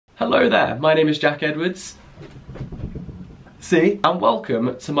Hello there, my name is Jack Edwards. And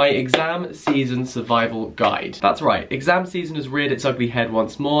welcome to my exam season survival guide. That's right, exam season has reared its ugly head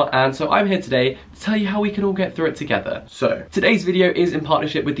once more, and so I'm here today to tell you how we can all get through it together. So, today's video is in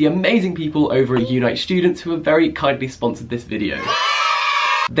partnership with the amazing people over at Unite Students who have very kindly sponsored this video.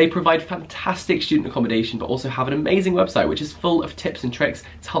 They provide fantastic student accommodation but also have an amazing website which is full of tips and tricks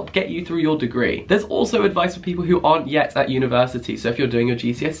to help get you through your degree. There's also advice for people who aren't yet at university, so if you're doing your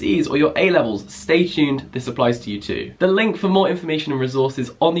GCSEs or your A-levels, stay tuned, this applies to you too. The link for more information and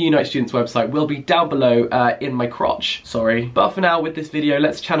resources on the Unite Students website will be down below in my crotch, sorry. But for now, with this video,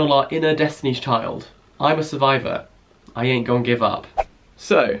 let's channel our inner Destiny's Child. I'm a survivor. I ain't gonna give up.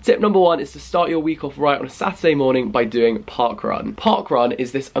 So, tip number one is to start your week off right on a Saturday morning by doing Parkrun. Parkrun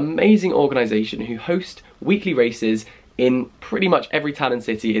is this amazing organisation who host weekly races in pretty much every town and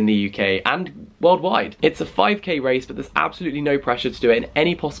city in the UK and worldwide. It's a 5k race, but there's absolutely no pressure to do it in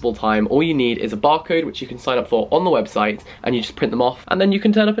any possible time. All you need is a barcode which you can sign up for on the website and you just print them off and then you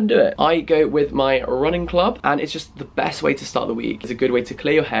can turn up and do it. I go with my running club and it's just the best way to start the week. It's a good way to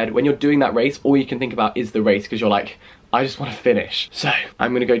clear your head. When you're doing that race, all you can think about is the race because you're like, I just want to finish. So,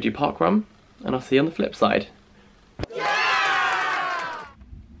 I'm gonna go do parkrun and I'll see you on the flip side.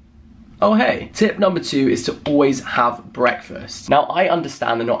 Oh hey, tip number two is to always have breakfast. Now I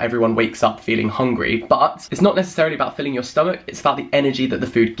understand that not everyone wakes up feeling hungry, but it's not necessarily about filling your stomach, it's about the energy that the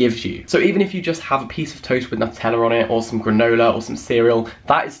food gives you. So even if you just have a piece of toast with Nutella on it, or some granola, or some cereal,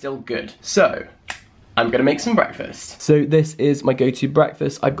 that is still good. So, I'm gonna make some breakfast. So this is my go-to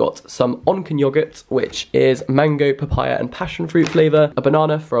breakfast. I've got some Onken yogurt, which is mango, papaya, and passion fruit flavour, a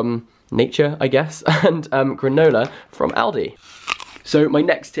banana from nature, I guess, and granola from Aldi. So my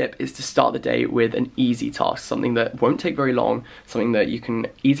next tip is to start the day with an easy task, something that won't take very long, something that you can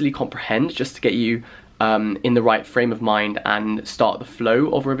easily comprehend just to get you in the right frame of mind and start the flow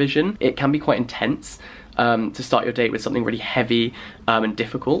of revision. It can be quite intense to start your day with something really heavy and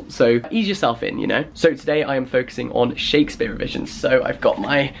difficult, so ease yourself in, you know? So today I am focusing on Shakespeare revisions. So I've got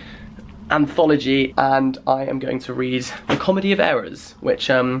my anthology and I am going to read The Comedy of Errors,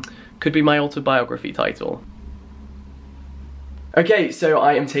 which could be my autobiography title. Okay, so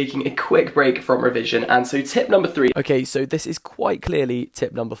I am taking a quick break from revision, and so tip number three. Okay, so this is quite clearly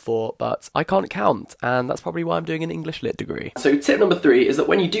tip number four, but I can't count, and that's probably why I'm doing an English Lit degree. So tip number three is that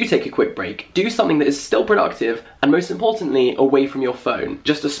when you do take a quick break, do something that is still productive, and most importantly, away from your phone.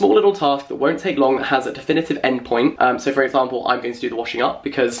 Just a small little task that won't take long, that has a definitive endpoint. So for example, I'm going to do the washing up,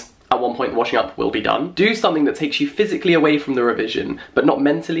 because at one point the washing up will be done. Do something that takes you physically away from the revision, but not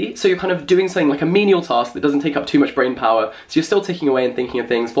mentally. So you're kind of doing something like a menial task that doesn't take up too much brain power. So you're still ticking away and thinking of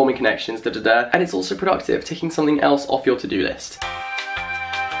things, forming connections, and it's also productive, ticking something else off your to-do list.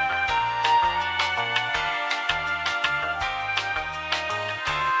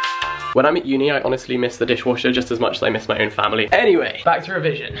 When I'm at uni, I honestly miss the dishwasher just as much as I miss my own family. Anyway, back to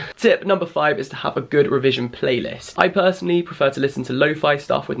revision. Tip number five is to have a good revision playlist. I personally prefer to listen to lo-fi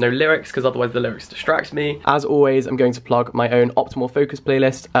stuff with no lyrics because otherwise the lyrics distract me. As always, I'm going to plug my own Optimal Focus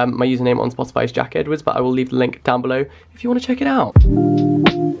playlist. My username on Spotify is Jack Edwards, but I will leave the link down below if you want to check it out.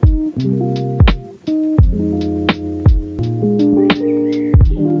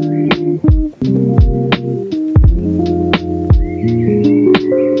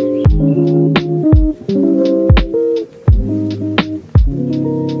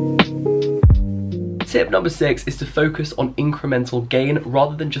 Tip number six is to focus on incremental gain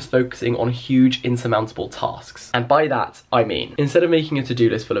rather than just focusing on huge insurmountable tasks. And by that, I mean, instead of making a to-do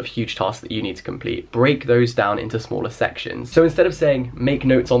list full of huge tasks that you need to complete, break those down into smaller sections. So instead of saying, make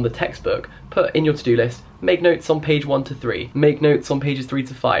notes on the textbook, put in your to-do list, make notes on page 1 to 3, make notes on pages 3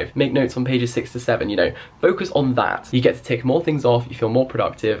 to 5, make notes on pages 6 to 7, you know, focus on that. You get to tick more things off, you feel more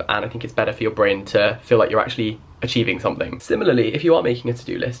productive, and I think it's better for your brain to feel like you're actually achieving something. Similarly, if you are making a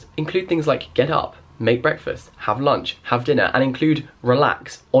to-do list, include things like get up, make breakfast, have lunch, have dinner, and include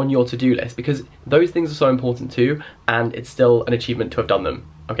relax on your to-do list because those things are so important too, and it's still an achievement to have done them.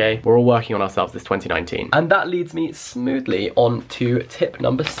 Okay, we're all working on ourselves this 2019. And that leads me smoothly on to tip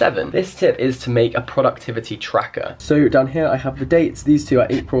number 7. This tip is to make a productivity tracker. So down here I have the dates, these two are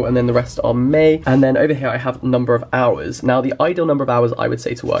April and then the rest are May. And then over here I have number of hours. Now the ideal number of hours I would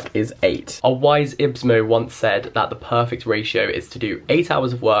say to work is 8. A wise Ibsmo once said that the perfect ratio is to do 8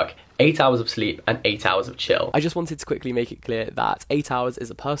 hours of work, 8 hours of sleep and 8 hours of chill. I just wanted to quickly make it clear that 8 hours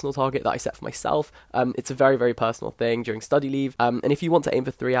is a personal target that I set for myself. It's a very, very personal thing during study leave. And if you want to aim for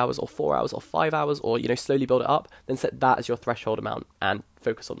 3 hours or 4 hours or 5 hours or, you know, slowly build it up, then set that as your threshold amount and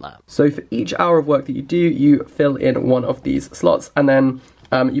focus on that. So for each hour of work that you do, you fill in one of these slots and then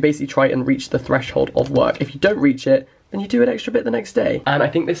you basically try and reach the threshold of work. If you don't reach it, then you do an extra bit the next day. And I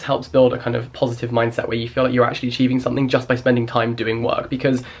think this helps build a kind of positive mindset where you feel like you're actually achieving something just by spending time doing work.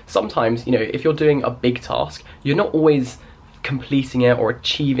 Because sometimes, you know, if you're doing a big task, you're not always completing it or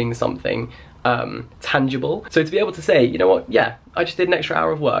achieving something tangible. So to be able to say, you know what, yeah, I just did an extra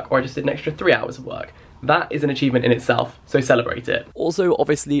hour of work, or I just did an extra 3 hours of work, that is an achievement in itself, so celebrate it. Also,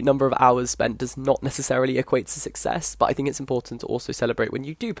 obviously, number of hours spent does not necessarily equate to success, but I think it's important to also celebrate when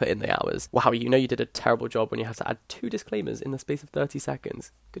you do put in the hours. Wow, you know you did a terrible job when you have to add 2 disclaimers in the space of 30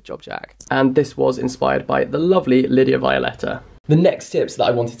 seconds. Good job, Jack. And this was inspired by the lovely Lydia Violetta. The next tips that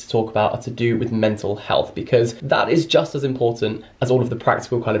I wanted to talk about are to do with mental health, because that is just as important as all of the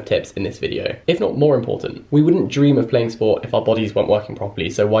practical kind of tips in this video, if not more important. We wouldn't dream of playing sport if our bodies weren't working properly,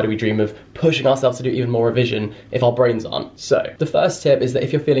 so why do we dream of pushing ourselves to do even more revision if our brains aren't? So the first tip is that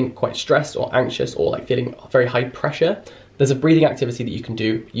if you're feeling quite stressed or anxious or like feeling very high pressure, there's a breathing activity that you can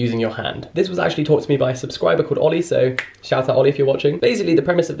do using your hand. This was actually taught to me by a subscriber called Ollie, so shout out Ollie if you're watching. Basically, the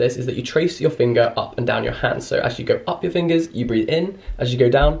premise of this is that you trace your finger up and down your hand. So as you go up your fingers, you breathe in. As you go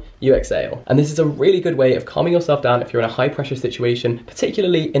down, you exhale. And this is a really good way of calming yourself down if you're in a high pressure situation,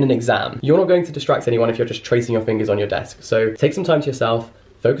 particularly in an exam. You're not going to distract anyone if you're just tracing your fingers on your desk. So take some time to yourself,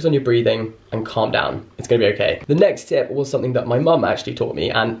 focus on your breathing, and calm down. It's gonna be okay. The next tip was something that my mum actually taught me,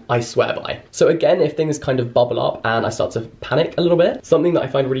 and I swear by. So again, if things kind of bubble up and I start to panic a little bit, something that I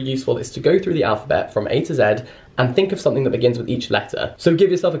find really useful is to go through the alphabet from A to Z and think of something that begins with each letter. So give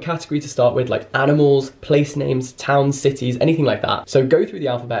yourself a category to start with, like animals, place names, towns, cities, anything like that. So go through the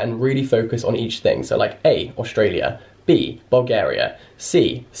alphabet and really focus on each thing. So like A, Australia, B, Bulgaria,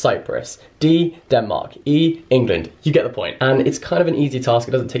 C, Cyprus, D, Denmark, E, England. You get the point. And it's kind of an easy task.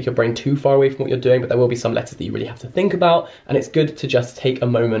 It doesn't take your brain too far away from what you're doing, but there will be some letters that you really have to think about, and it's good to just take a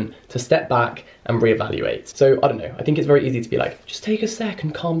moment to step back and reevaluate. So I don't know, I think it's very easy to be like, just take a sec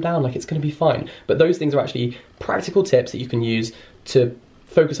and calm down, like it's gonna be fine. But those things are actually practical tips that you can use to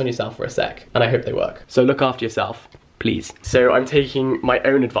focus on yourself for a sec, and I hope they work. So look after yourself, please. So I'm taking my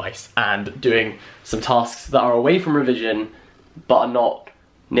own advice and doing some tasks that are away from revision, but are not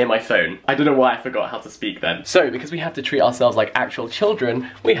near my phone. I don't know why I forgot how to speak then. So, because we have to treat ourselves like actual children,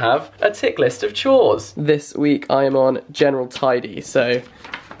 we have a tick list of chores. This week I am on general tidy, so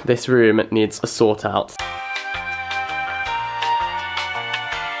this room needs a sort out.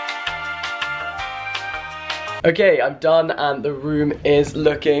 Okay, I'm done and the room is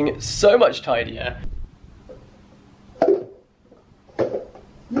looking so much tidier.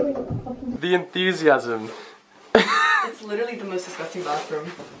 The enthusiasm. It's literally the most disgusting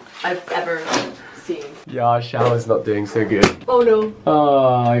bathroom I've ever seen. Yeah, our shower's not doing so good. Oh no.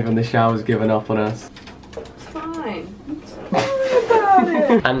 Oh, even the shower's given up on us. It's fine. Don't worry about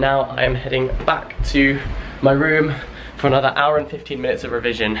it. And now I am heading back to my room for another hour and 15 minutes of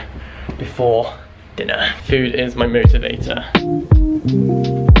revision before dinner. Food is my motivator.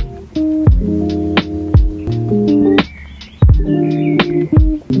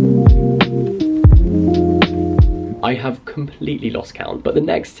 I have completely lost count, but the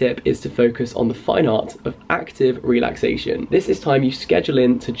next tip is to focus on the fine art of active relaxation. This is time you schedule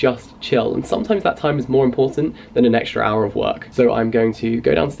in to just chill, and sometimes that time is more important than an extra hour of work. So I'm going to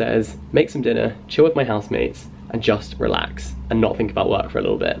go downstairs, make some dinner, chill with my housemates, and just relax and not think about work for a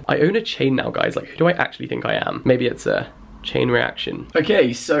little bit. I own a chain now, guys. Like, who do I actually think I am? Maybe it's a chain reaction.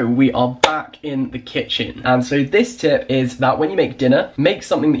 Okay, so we are back in the kitchen. And so this tip is that when you make dinner, make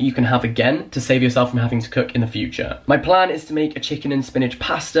something that you can have again to save yourself from having to cook in the future. My plan is to make a chicken and spinach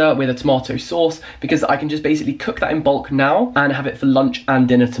pasta with a tomato sauce, because I can just basically cook that in bulk now and have it for lunch and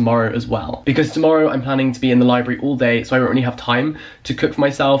dinner tomorrow as well. Because tomorrow I'm planning to be in the library all day, so I won't really have time to cook for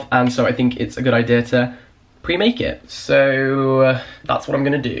myself, and so I think it's a good idea to pre-make it. So that's what I'm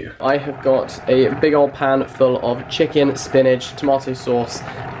gonna do. I have got a big old pan full of chicken, spinach, tomato sauce,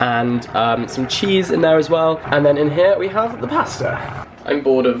 and some cheese in there as well. And then in here we have the pasta. I'm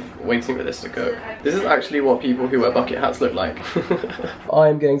bored of waiting for this to cook. This is actually what people who wear bucket hats look like.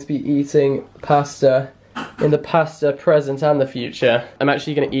 I'm going to be eating pasta in the pasta present and the future. I'm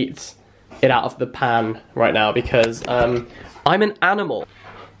actually gonna eat it out of the pan right now because I'm an animal.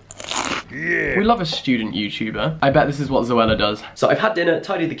 Yeah. We love a student YouTuber. I bet this is what Zoella does. So I've had dinner,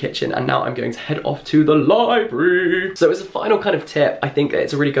 tidied the kitchen, and now I'm going to head off to the library. So as a final kind of tip, I think that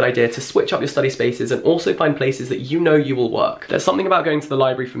it's a really good idea to switch up your study spaces and also find places that you know you will work. There's something about going to the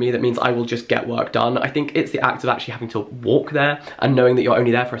library for me that means I will just get work done. I think it's the act of actually having to walk there and knowing that you're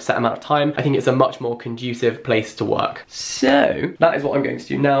only there for a set amount of time. I think it's a much more conducive place to work. So that is what I'm going to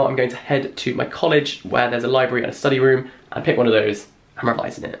do now. I'm going to head to my college where there's a library and a study room and pick one of those and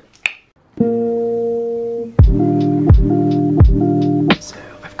revise in it. So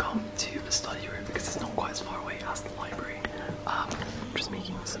I've come to the study room because it's not quite as far away as the library.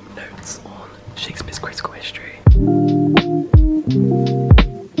 notes on Shakespeare's critical history.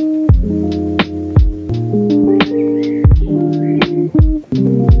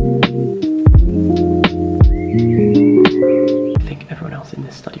 I think everyone else in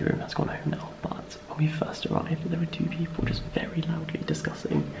this study room has gone home now, but when we first arrived, there were two people just very loudly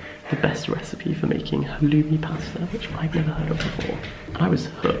discussing the best recipe for making halloumi pasta, which I've never heard of before. And I was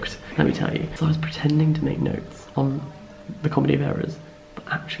hooked, let me tell you. So I was pretending to make notes on the Comedy of Errors, but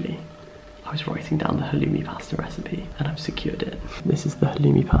actually I was writing down the halloumi pasta recipe and I've secured it. This is the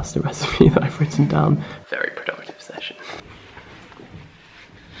halloumi pasta recipe that I've written down. Very productive session.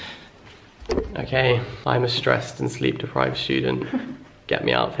 Okay, I'm a stressed and sleep deprived student. Get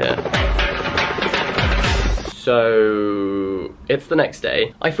me out of here. So, it's the next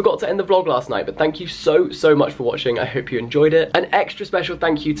day. I forgot to end the vlog last night, but thank you so much for watching. I hope you enjoyed it. An extra special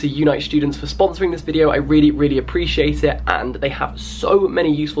thank you to Unite Students for sponsoring this video. I really appreciate it, and they have so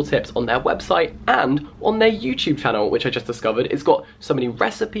many useful tips on their website and on their YouTube channel, which I just discovered. It's got so many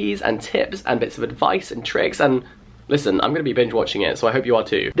recipes and tips and bits of advice and tricks, and listen, I'm gonna be binge watching it, so I hope you are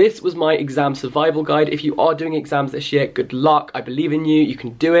too. This was my exam survival guide. If you are doing exams this year, good luck. I believe in you, you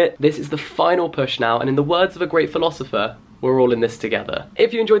can do it. This is the final push now, and in the words of a great philosopher, we're all in this together.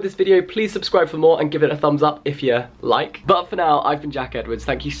 If you enjoyed this video, please subscribe for more and give it a thumbs up if you like. But for now, I've been Jack Edwards.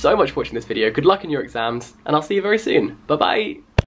 Thank you so much for watching this video. Good luck in your exams, and I'll see you very soon. Bye-bye.